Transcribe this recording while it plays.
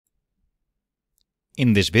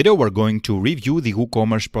In this video, we're going to review the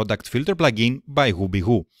WooCommerce product filter plugin by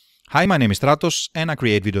Woobewoo. Hi, my name is Stratos and I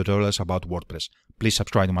create video tutorials about WordPress. Please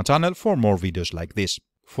subscribe to my channel for more videos like this.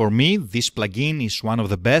 For me, this plugin is one of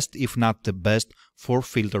the best, if not the best, for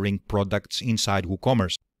filtering products inside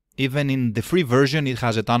WooCommerce. Even in the free version, it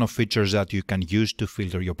has a ton of features that you can use to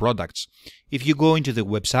filter your products. If you go into the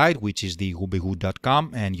website, which is the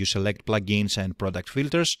woobewoo.com, and you select plugins and product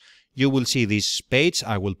filters, you will see this page.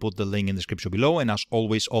 I will put the link in the description below, and as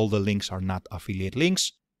always, all the links are not affiliate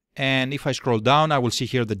links. And if I scroll down, I will see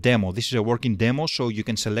here the demo. This is a working demo, so you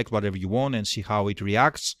can select whatever you want and see how it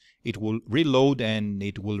reacts. It will reload and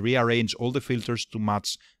it will rearrange all the filters to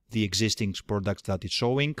match the existing products that it's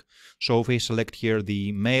showing. So if I select here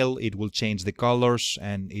the mail, it will change the colors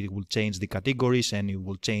and it will change the categories and it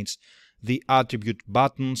will change the attribute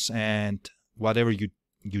buttons, and whatever you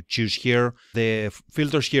choose here, the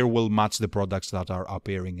filters here will match the products that are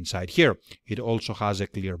appearing inside here. It also has a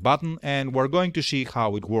clear button, and we're going to see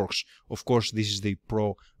how it works. Of course, this is the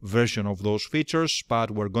pro version of those features,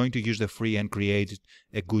 but we're going to use the free and create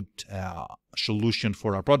a good solution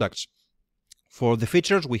for our products. For the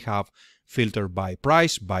features, we have filter by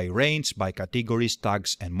price, by range, by categories,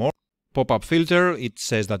 tags, and more. Pop-up filter, it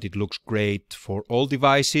says that it looks great for all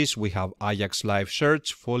devices. We have Ajax Live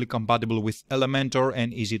Search, fully compatible with Elementor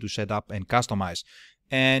and easy to set up and customize.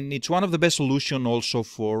 And it's one of the best solutions also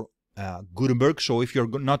for Gutenberg. So if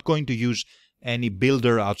you're not going to use any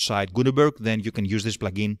builder outside Gutenberg, then you can use this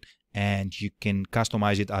plugin and you can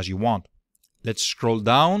customize it as you want. Let's scroll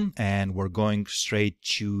down and we're going straight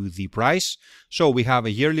to the price. So we have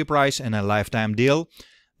a yearly price and a lifetime deal.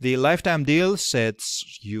 The lifetime deal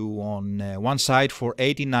sets you on one site for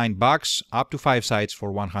 $89, up to 5 sites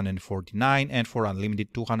for $149, and for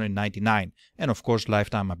unlimited $299. And of course,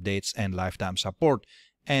 lifetime updates and lifetime support.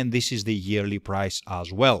 And this is the yearly price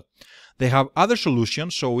as well. They have other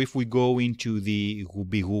solutions. So if we go into the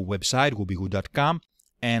Woobewoo website, woobewoo.com,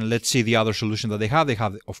 and let's see the other solution that they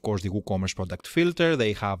have, of course, the WooCommerce product filter.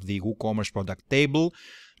 They have the WooCommerce product table,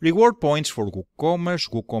 reward points for WooCommerce,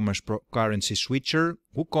 WooCommerce currency switcher,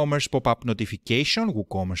 WooCommerce pop-up notification,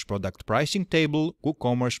 WooCommerce product pricing table,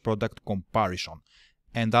 WooCommerce product comparison.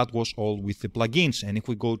 And that was all with the plugins. And if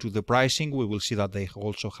we go to the pricing, we will see that they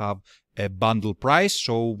also have a bundle price.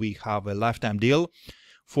 So we have a lifetime deal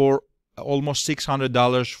for almost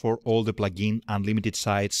 $600 for all the plugin, unlimited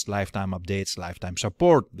sites, lifetime updates, lifetime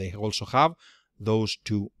support. They also have those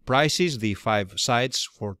two prices, the 5 sites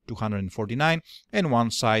for $249 and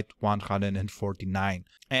 1 site $149.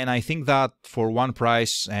 And I think that for one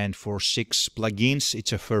price and for 6 plugins,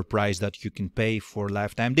 it's a fair price that you can pay for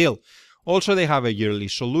lifetime deal. Also, they have a yearly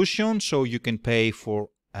solution, so you can pay for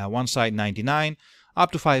one site $99,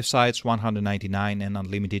 up to 5 sites $199, and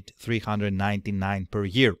unlimited $399 per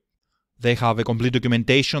year. They have a complete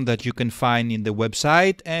documentation that you can find in the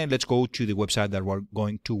website, and let's go to the website that we're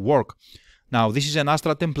going to work. Now, this is an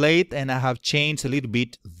Astra template, and I have changed a little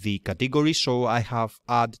bit the categories. So I have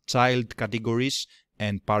added child categories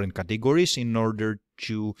and parent categories in order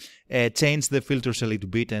to change the filters a little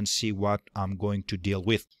bit and see what I'm going to deal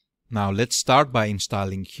with. Now, let's start by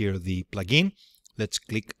installing here the plugin. Let's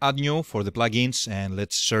click Add New for the plugins, and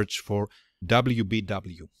let's search for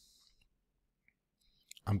WBW.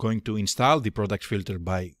 I'm going to install the product filter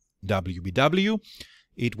by WBW.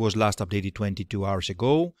 It was last updated 22 hours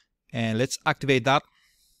ago. And let's activate that.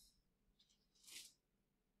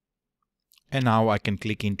 And now I can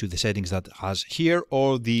click into the settings that has here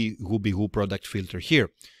or the Woobewoo product filter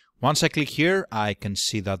here. Once I click here, I can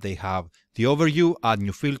see that they have the overview, add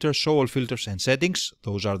new filter, show all filters and settings.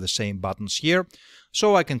 Those are the same buttons here.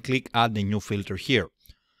 So I can click add a new filter here.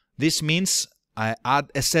 This means I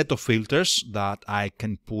add a set of filters that I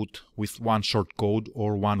can put with one shortcode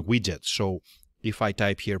or one widget. So if I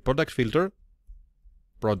type here product filter,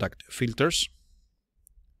 product filters,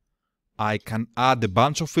 I can add a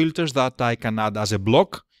bunch of filters that I can add as a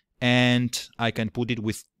block, and I can put it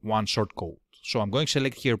with one shortcode. So I'm going to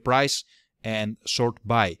select here price and sort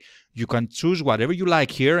by. You can choose whatever you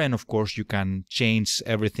like here, and of course you can change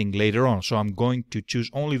everything later on. So I'm going to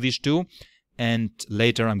choose only these two, and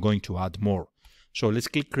later I'm going to add more. So let's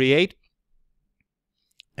click create,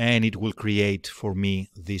 and it will create for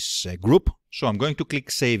me this group. So I'm going to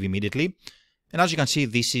click save immediately. And as you can see,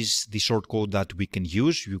 this is the shortcode that we can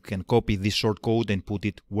use. You can copy this shortcode and put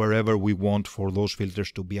it wherever we want for those filters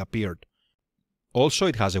to be appeared. Also,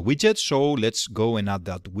 it has a widget, so let's go and add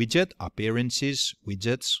that widget, appearances,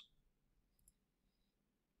 widgets.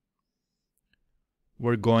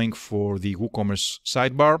 We're going for the WooCommerce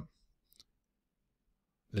sidebar.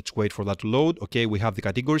 Let's wait for that to load. Okay, we have the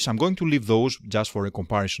categories. I'm going to leave those just for a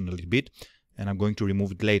comparison a little bit. and I'm going to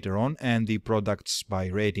remove it later on. And the products by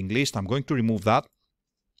rating list, I'm going to remove that.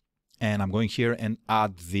 And I'm going here and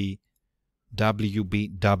add the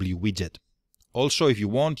WBW widget. Also, if you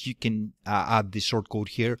want, you can add the shortcode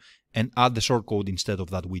here and add the shortcode instead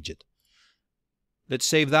of that widget. Let's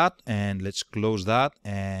save that and let's close that,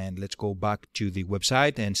 and let's go back to the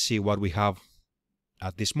website and see what we have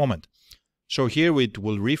at this moment. So here it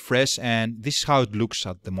will refresh, and this is how it looks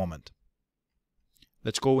at the moment.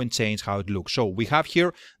 Let's go and change how it looks. So we have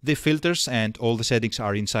here the filters and all the settings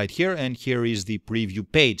are inside here, and here is the preview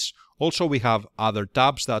page. Also, we have other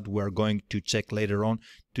tabs that we're going to check later on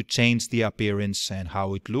to change the appearance and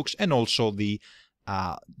how it looks, and also the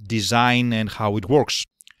design and how it works.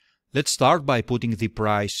 Let's start by putting the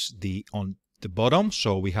price on the bottom.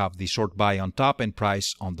 So we have the sort by on top and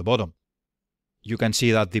price on the bottom. You can see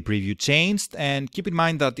that the preview changed, and keep in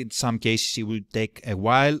mind that in some cases it will take a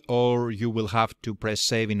while, or you will have to press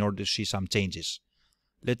save in order to see some changes.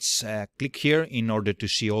 Let's click here in order to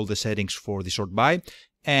see all the settings for the sort by,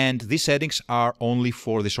 and these settings are only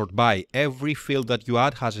for the sort by. Every field that you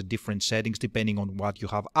add has a different settings depending on what you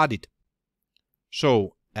have added.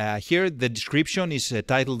 So here the description is a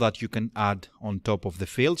title that you can add on top of the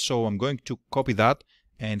field. So I'm going to copy that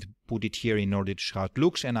and put it here in order to see how it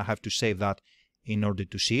looks, and I have to save that in order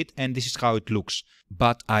to see it, and this is how it looks.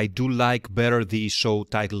 But I do like better the show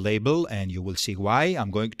title label, and you will see why. I'm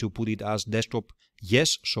going to put it as desktop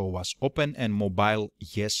yes, show as open, and mobile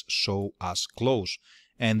yes, show as close.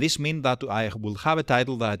 And this means that I will have a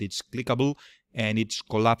title that it's clickable and it's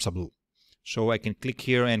collapsible. So I can click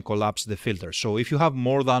here and collapse the filter. So if you have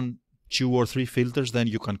more than 2 or 3 filters, then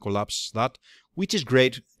you can collapse that, which is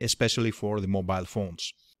great, especially for the mobile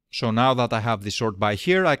phones. So now that I have the sort by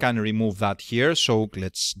here, I can remove that here. So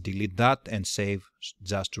let's delete that and save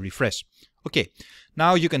just to refresh. Okay,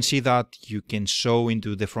 now you can see that you can show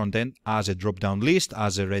into the front end as a drop-down list,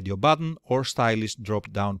 as a radio button, or stylist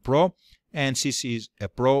drop-down pro. And since it's a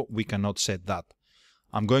pro, we cannot set that.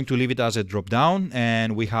 I'm going to leave it as a drop-down,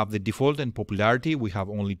 and we have the default and popularity. We have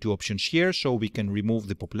only 2 options here, so we can remove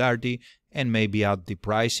the popularity and maybe add the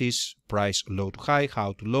prices, price low to high,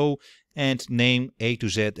 how to low, and name A to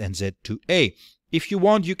Z and Z to A. If you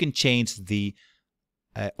want, you can change the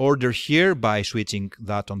order here by switching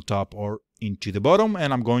that on top or into the bottom,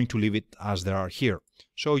 and I'm going to leave it as they are here.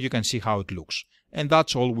 So you can see how it looks. And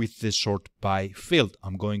that's all with the sort by field.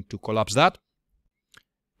 I'm going to collapse that.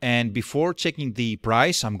 And before checking the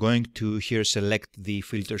price, I'm going to here select the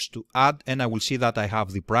filters to add, and I will see that I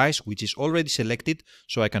have the price, which is already selected,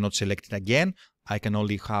 so I cannot select it again. I can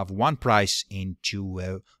only have one price into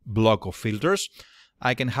a block of filters.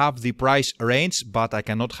 I can have the price range, but I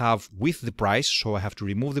cannot have with the price, so I have to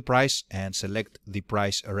remove the price and select the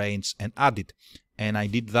price range and add it. And I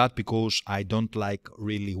did that because I don't like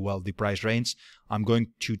really well the price range. I'm going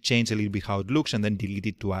to change a little bit how it looks and then delete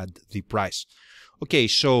it to add the price. Okay,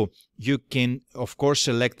 so you can of course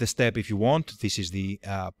select the step if you want. This is the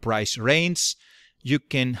price range. You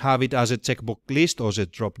can have it as a checkbox list or as a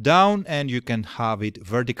drop down, and you can have it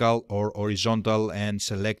vertical or horizontal and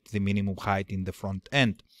select the minimum height in the front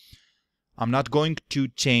end. I'm not going to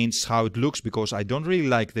change how it looks because I don't really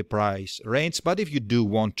like the price range, but if you do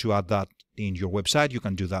want to add that in your website, you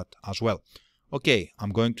can do that as well. Okay,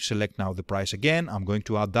 I'm going to select now the price again. I'm going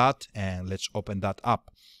to add that, and let's open that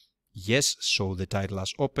up. Yes, so the title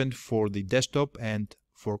has opened for the desktop, and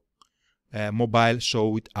for mobile,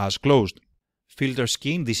 so it has closed. Filter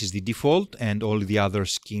skin, this is the default, and all the other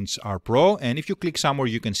skins are pro. And if you click somewhere,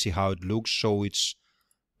 you can see how it looks. So it's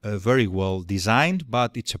very well designed,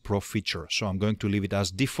 but it's a pro feature. So I'm going to leave it as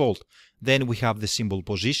default. Then we have the symbol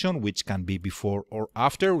position, which can be before or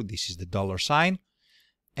after. This is the $sign.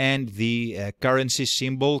 And the currency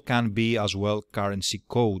symbol can be as well currency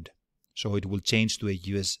code. So it will change to a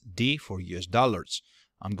USD for US dollars.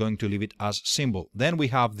 I'm going to leave it as symbol. Then we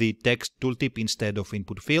have the text tooltip instead of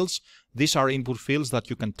input fields. These are input fields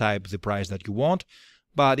that you can type the price that you want.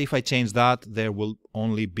 But if I change that, there will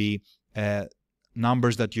only be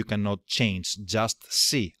numbers that you cannot change, just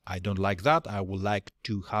see. I don't like that. I would like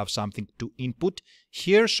to have something to input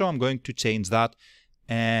here. So I'm going to change that,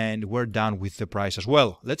 and we're done with the price as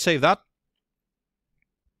well. Let's save that.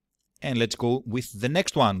 And let's go with the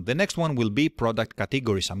next one. The next one will be product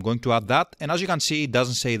categories. I'm going to add that. And as you can see, it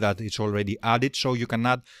doesn't say that it's already added. So you can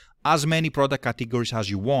add as many product categories as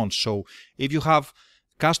you want. So if you have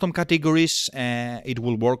custom categories, it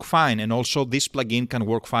will work fine. And also this plugin can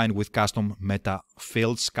work fine with custom meta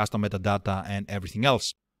fields, custom metadata, and everything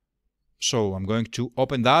else. So I'm going to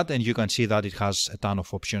open that, and you can see that it has a ton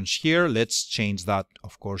of options here. Let's change that,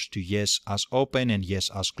 of course, to yes as open and yes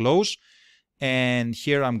as close. And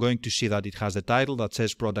here I'm going to see that it has the title that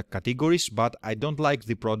says product categories, but I don't like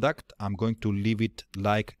the product. I'm going to leave it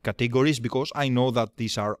like categories because I know that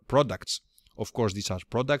these are products. Of course, these are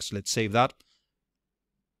products. Let's save that.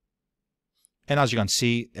 And as you can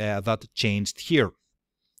see, that changed here.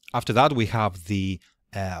 After that, we have the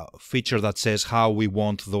feature that says how we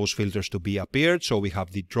want those filters to be appeared. So we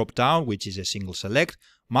have the drop down, which is a single select,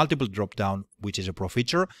 multiple drop down, which is a pro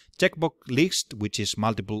feature, checkbox list, which is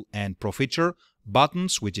multiple and pro feature,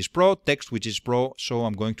 buttons, which is pro, text, which is pro. So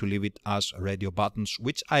I'm going to leave it as radio buttons,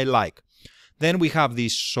 which I like. Then we have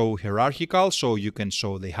this show hierarchical, so you can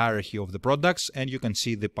show the hierarchy of the products and you can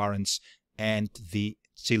see the parents and the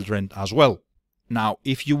children as well. Now,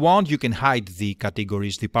 if you want, you can hide the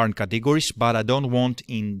categories, the parent categories, but I don't want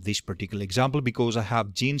in this particular example because I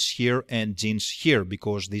have jeans here and jeans here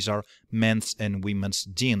because these are men's and women's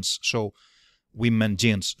jeans. So, women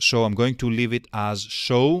jeans. So I'm going to leave it as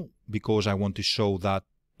show because I want to show that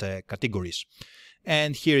categories.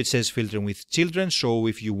 And here it says filter with children. So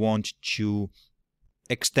if you want to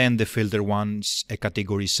extend the filter once a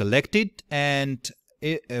category is selected, and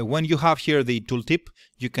when you have here the tooltip,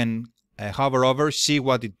 you can hover over, see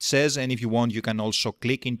what it says, and if you want you can also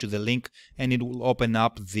click into the link and it will open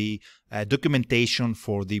up the documentation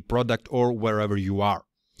for the product or wherever you are.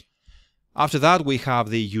 After that we have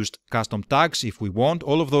the used custom tags if we want.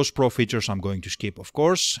 All of those pro features I'm going to skip, of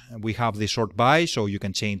course. We have the sort by, so you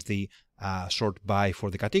can change the sort by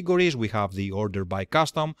for the categories. We have the order by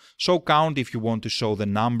custom, show count if you want to show the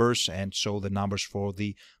numbers and show the numbers for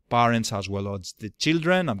the parents as well as the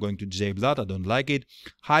children. I'm going to disable that, I don't like it.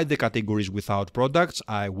 Hide the categories without products,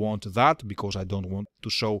 I want that because I don't want to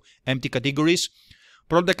show empty categories.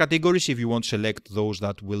 Product categories, if you want to select those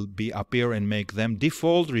that will be appear and make them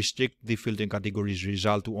default. Restrict the filtering categories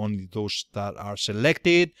result to only those that are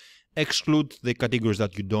selected. Exclude the categories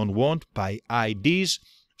that you don't want by IDs.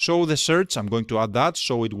 Show the search, I'm going to add that,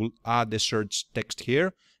 so it will add the search text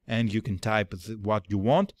here and you can type what you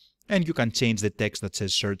want. And you can change the text that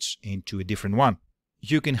says search into a different one.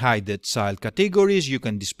 You can hide the child categories, you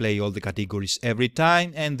can display all the categories every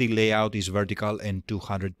time, and the layout is vertical and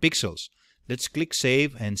 200 pixels. Let's click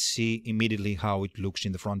save and see immediately how it looks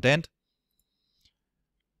in the front end.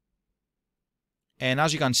 And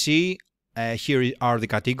as you can see, here are the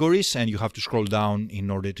categories, and you have to scroll down in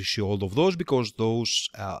order to see all of those because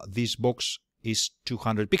this box is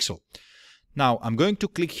 200 pixel. Now I'm going to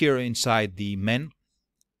click here inside the men.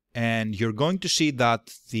 And you're going to see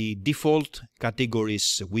that the default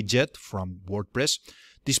categories widget from WordPress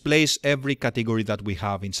displays every category that we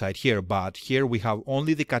have inside here, but here we have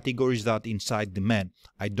only the categories that inside the men.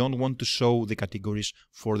 I don't want to show the categories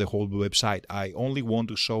for the whole website. I only want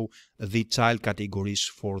to show the child categories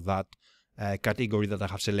for that category that I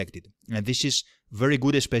have selected. And this is very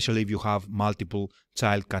good, especially if you have multiple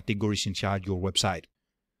child categories inside your website.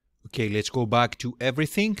 Okay, let's go back to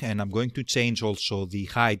everything, and I'm going to change also the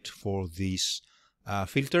height for these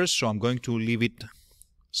filters. So I'm going to leave it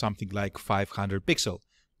something like 500 pixel.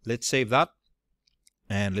 Let's save that,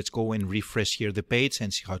 and let's go and refresh here the page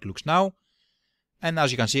and see how it looks now. And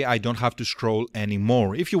as you can see, I don't have to scroll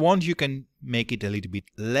anymore. If you want, you can make it a little bit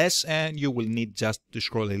less, and you will need just to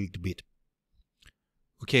scroll a little bit.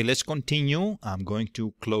 Okay, let's continue. I'm going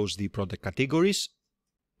to close the product categories.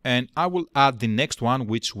 And I will add the next one,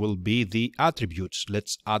 which will be the attributes.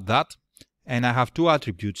 Let's add that. And I have two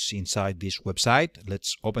attributes inside this website.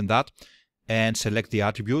 Let's open that and select the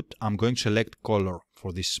attribute. I'm going to select color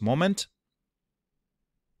for this moment.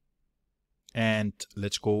 And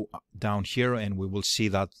let's go down here and we will see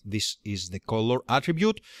that this is the color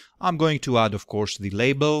attribute. I'm going to add, of course, the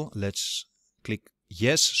label. Let's click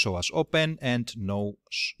yes, show as open, and no,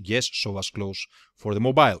 yes, show as close for the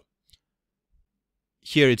mobile.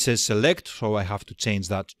 Here it says select, so I have to change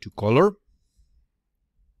that to color.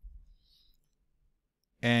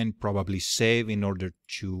 And probably save in order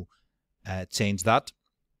to change that.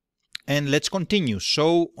 And let's continue.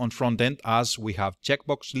 So on front end, as we have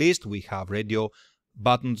checkbox list, we have radio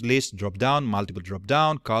buttons list, drop down, multiple drop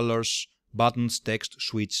down, colors, buttons, text,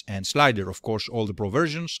 switch, and slider. Of course, all the pro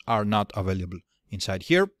versions are not available inside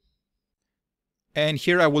here. And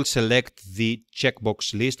here I will select the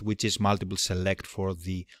checkbox list, which is multiple select for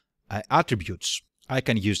the attributes. I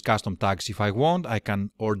can use custom tags if I want. I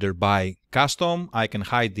can order by custom. I can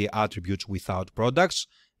hide the attributes without products,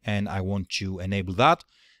 and I want to enable that.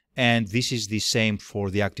 And this is the same for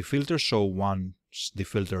the active filter. So once the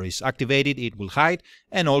filter is activated, it will hide.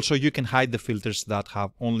 And also you can hide the filters that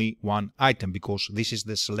have only one item because this is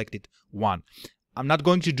the selected one. I'm not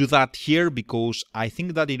going to do that here because I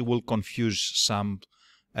think that it will confuse some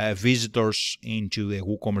visitors into the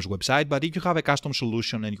WooCommerce website. But if you have a custom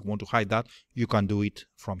solution and you want to hide that, you can do it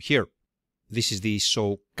from here. This is the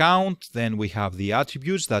show count. Then we have the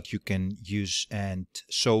attributes that you can use and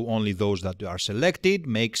show only those that are selected.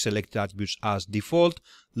 Make selected attributes as default.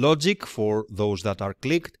 Logic for those that are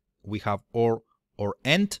clicked. We have or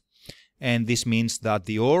and. And this means that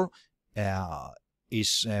the or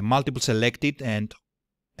is multiple selected, and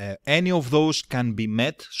any of those can be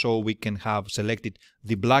met. So we can have selected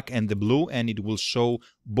the black and the blue, and it will show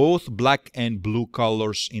both black and blue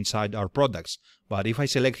colors inside our products. But if I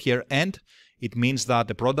select here and, it means that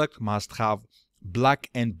the product must have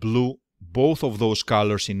black and blue, both of those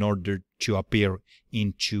colors, in order to appear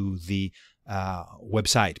into the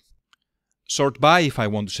website. Sort by if I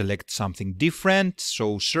want to select something different.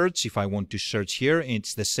 So search, if I want to search here,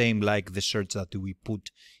 it's the same like the search that we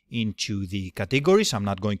put into the categories. I'm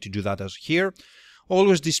not going to do that as here.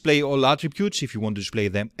 Always display all attributes if you want to display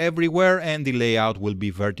them everywhere, and the layout will be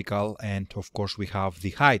vertical, and of course we have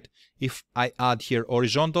the height. If I add here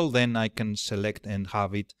horizontal, then I can select and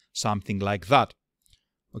have it something like that.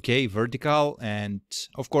 Okay, vertical, and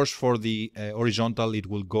of course for the horizontal it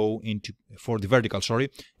will go into, for the vertical, sorry,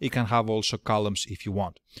 it can have also columns if you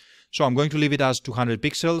want. So I'm going to leave it as 200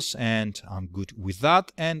 pixels and I'm good with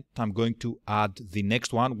that, and I'm going to add the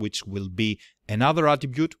next one, which will be another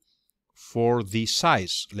attribute for the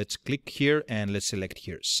size. Let's click here and let's select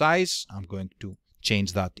here size. I'm going to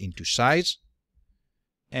change that into size,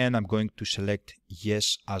 and I'm going to select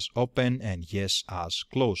yes as open and yes as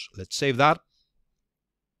close. Let's save that.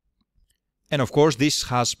 And of course this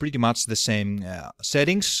has pretty much the same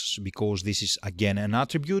settings, because this is again an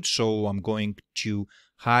attribute. So I'm going to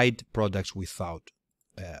hide products without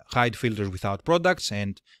hide filters without products,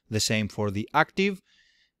 and the same for the active.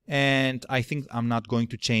 And I think I'm not going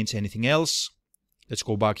to change anything else. Let's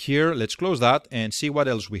go back here, let's close that and see what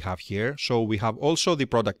else we have here. So we have also the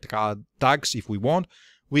product tags if we want.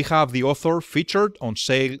 We have the author, featured, on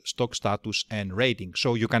sale, stock status, and rating.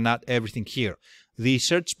 So you can add everything here. The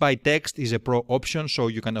search by text is a pro option, so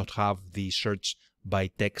you cannot have the search by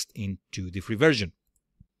text into the free version.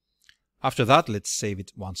 After that, let's save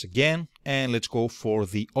it once again and let's go for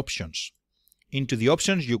the options. Into the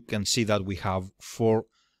options, you can see that we have 4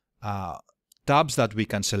 tabs that we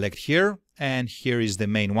can select here, and here is the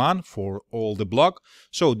main one for all the blog.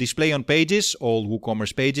 So display on pages, all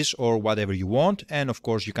WooCommerce pages, or whatever you want, and of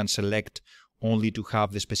course you can select only to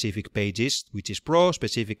have the specific pages, which is pro,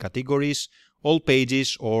 specific categories, all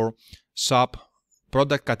pages, or sub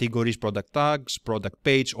product categories, product tags, product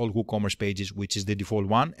page, all WooCommerce pages, which is the default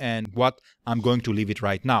one, and what I'm going to leave it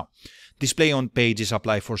right now. Display on pages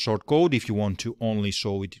apply for shortcode if you want to only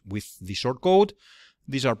show it with the shortcode.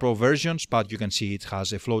 These are pro versions, but you can see it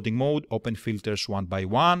has a floating mode, open filters one by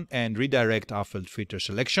one, and redirect after filter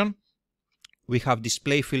selection. We have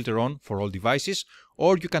display filter on for all devices,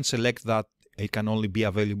 or you can select that it can only be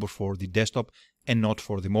available for the desktop and not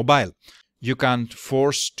for the mobile. You can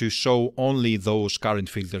force to show only those current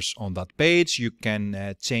filters on that page. You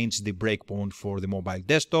can change the breakpoint for the mobile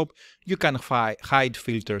desktop. You can hide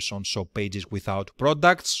filters on shop pages without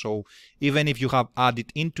products. So even if you have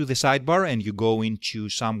added into the sidebar and you go into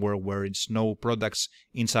somewhere where it's no products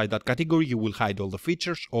inside that category, you will hide all the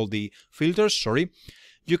features, all the filters, sorry.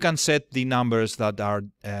 You can set the numbers that are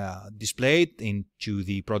displayed into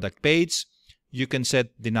the product page. You can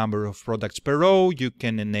set the number of products per row. You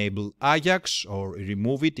can enable Ajax or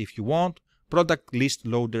remove it if you want. Product list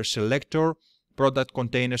loader selector, product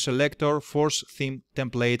container selector, force theme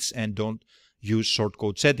templates, and don't use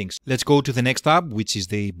shortcode settings. Let's go to the next tab, which is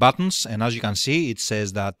the buttons. And as you can see, it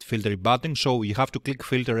says that filter button. So you have to click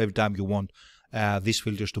filter every time you want these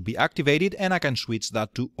filters to be activated, and I can switch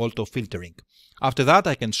that to auto filtering. After that,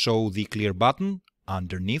 I can show the clear button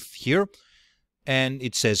underneath here. And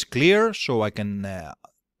it says clear, so I can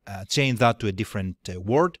change that to a different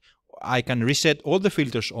word. I can reset all the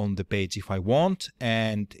filters on the page if I want,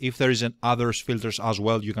 and if there is other filters as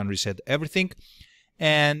well, you can reset everything.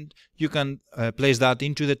 And you can place that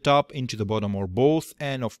into the top, into the bottom, or both.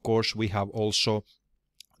 And of course, we have also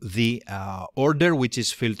the order, which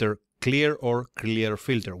is filter clear or clear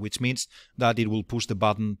filter, which means that it will push the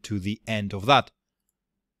button to the end of that.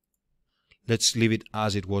 Let's leave it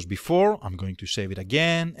as it was before. I'm going to save it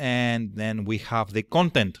again, and then we have the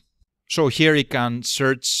content. So here you can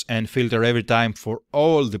search and filter every time for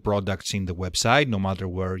all the products in the website, no matter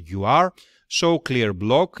where you are. So clear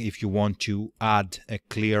block, if you want to add a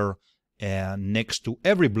clear next to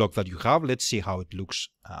every block that you have. Let's see how it looks,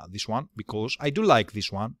 this one, because I do like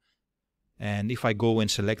this one. And if I go and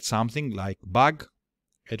select something like bag,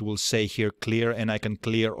 it will say here clear, and I can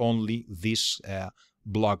clear only this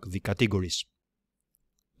block the categories.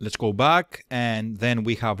 Let's go back, and then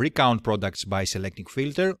we have recount products by selecting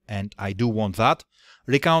filter, and I do want that.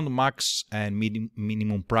 Recount max and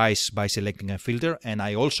minimum price by selecting a filter, and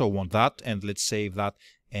I also want that. And let's save that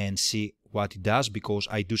and see what it does, because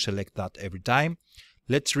I do select that every time.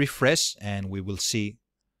 Let's refresh and we will see.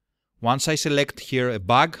 Once I select here a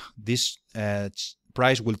bag, this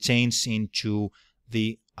price will change into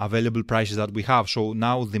the available prices that we have. So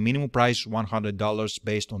now the minimum price $100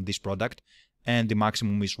 based on this product, and the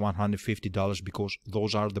maximum is $150 because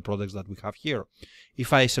those are the products that we have here.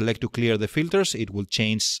 If I select to clear the filters, it will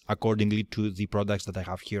change accordingly to the products that I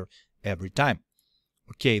have here every time.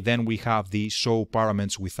 Okay, then we have the show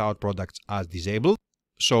paraments without products as disabled.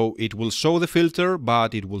 So it will show the filter,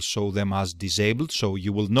 but it will show them as disabled. So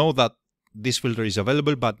you will know that this filter is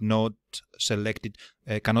available, but not selected,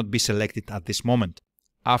 cannot be selected at this moment.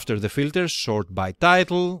 After the filter, sort by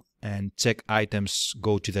title and check items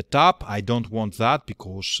go to the top. I don't want that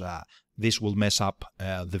because this will mess up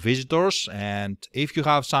the visitors. And if you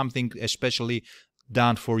have something especially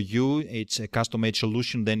done for you, it's a custom-made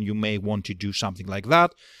solution, then you may want to do something like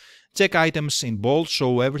that. Check items in bold,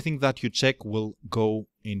 so everything that you check will go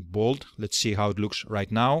in bold. Let's see how it looks right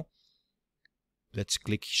now. Let's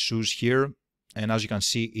click shoes here, and as you can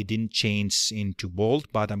see, it didn't change into bold,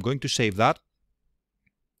 but I'm going to save that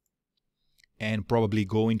and probably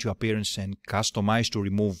go into appearance and customize to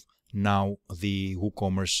remove now the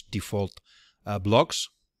WooCommerce default blocks.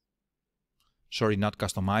 Sorry, not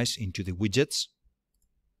customize, into the widgets.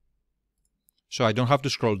 So I don't have to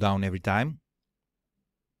scroll down every time.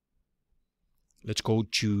 Let's go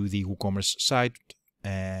to the WooCommerce site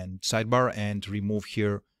and sidebar and remove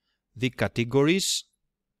here the categories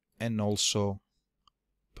and also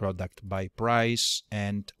product by price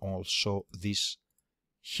and also this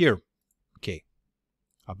here. Okay,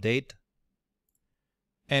 update.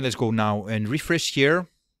 And let's go now and refresh here.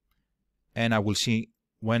 And I will see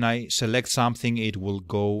when I select something, it will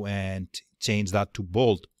go and change that to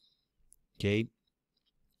bold. Okay.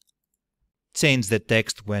 Change the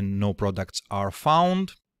text when no products are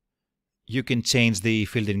found. You can change the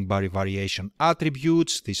filtering by variation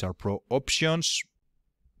attributes. These are pro options.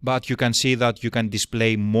 But you can see that you can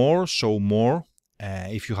display more, show more.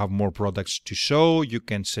 If you have more products to show, you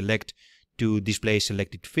can select to display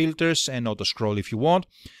selected filters and auto scroll if you want.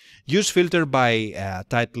 Use filter by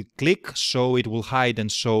title click, so it will hide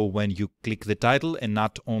and show when you click the title and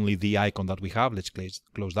not only the icon that we have. Let's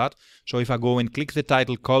close that. So if I go and click the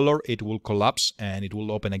title color, it will collapse and it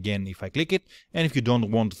will open again if I click it. And if you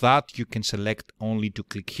don't want that, you can select only to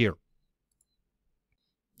click here.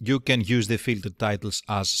 You can use the filter titles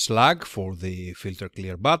as slug for the filter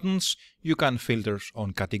clear buttons. You can filter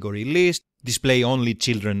on category list, display only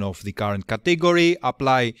children of the current category,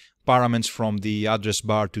 apply paraments from the address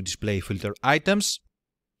bar to display filter items.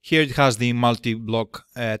 Here it has the multi-block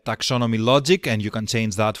taxonomy logic, and you can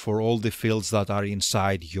change that for all the fields that are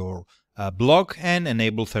inside your block and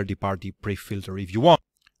enable third-party pre-filter if you want.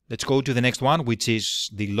 Let's go to the next one, which is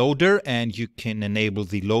the loader, and you can enable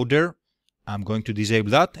the loader. I'm going to disable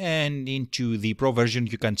that, and into the Pro version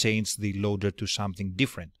you can change the loader to something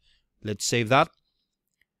different. Let's save that.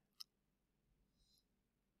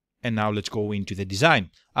 And now let's go into the design.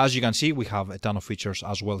 As you can see, we have a ton of features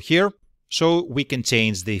as well here. So we can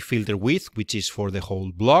change the filter width, which is for the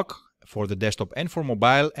whole block, for the desktop and for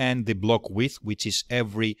mobile, and the block width, which is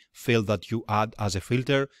every field that you add as a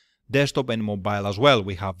filter, desktop and mobile as well.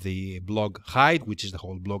 We have the blog height, which is the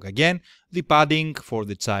whole blog again, the padding for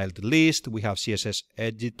the child list, we have CSS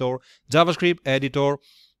editor, JavaScript editor,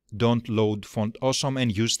 don't load font awesome,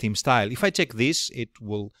 and use theme style. If I check this, it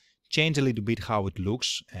will change a little bit how it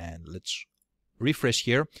looks, and let's refresh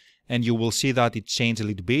here, and you will see that it changed a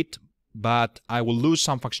little bit, but I will lose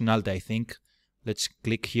some functionality, I think. Let's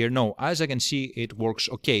click here. No, as I can see, it works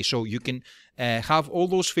okay. So you can have all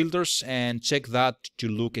those filters and check that to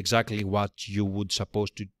look exactly what you would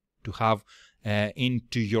supposed to have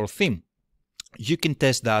into your theme. You can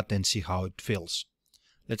test that and see how it feels.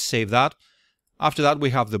 Let's save that. After that, we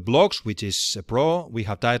have the blocks, which is Pro. We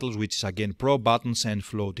have titles, which is again Pro, buttons, and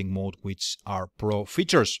floating mode, which are Pro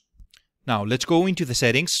features. Now let's go into the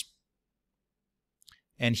settings.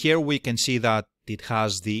 And here we can see that it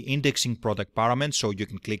has the indexing product parameter, so you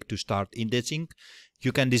can click to start indexing.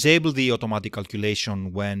 You can disable the automatic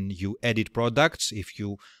calculation when you edit products. If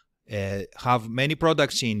you have many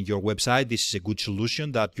products in your website, this is a good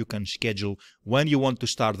solution that you can schedule when you want to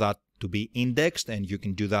start that to be indexed, and you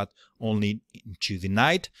can do that only into the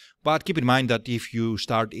night. But keep in mind that if you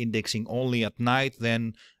start indexing only at night,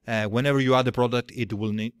 then whenever you add a product, it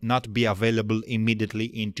will not be available immediately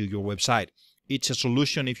into your website. It's a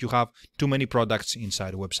solution if you have too many products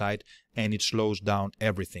inside a website and it slows down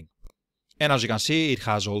everything. And as you can see, it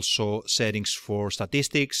has also settings for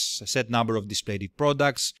statistics, a set number of displayed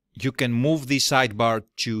products. You can move the sidebar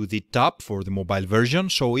to the top for the mobile version.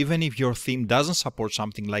 So even if your theme doesn't support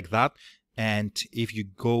something like that, and if you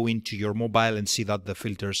go into your mobile and see that the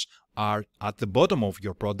filters are at the bottom of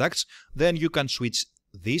your products, then you can switch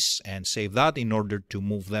this and save that in order to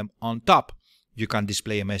move them on top. You can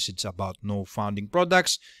display a message about no founding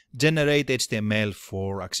products, generate HTML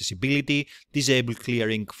for accessibility, disable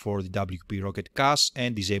clearing for the WP Rocket cache,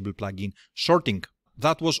 and disable plugin sorting.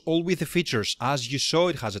 That was all with the features. As you saw,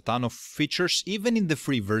 it has a ton of features. Even in the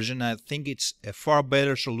free version, I think it's a far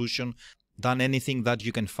better solution than anything that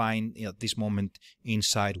you can find at this moment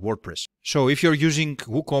inside WordPress. So if you're using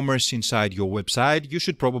WooCommerce inside your website, you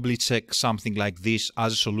should probably check something like this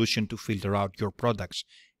as a solution to filter out your products.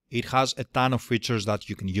 It has a ton of features that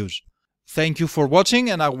you can use. Thank you for watching,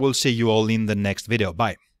 and I will see you all in the next video.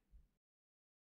 Bye.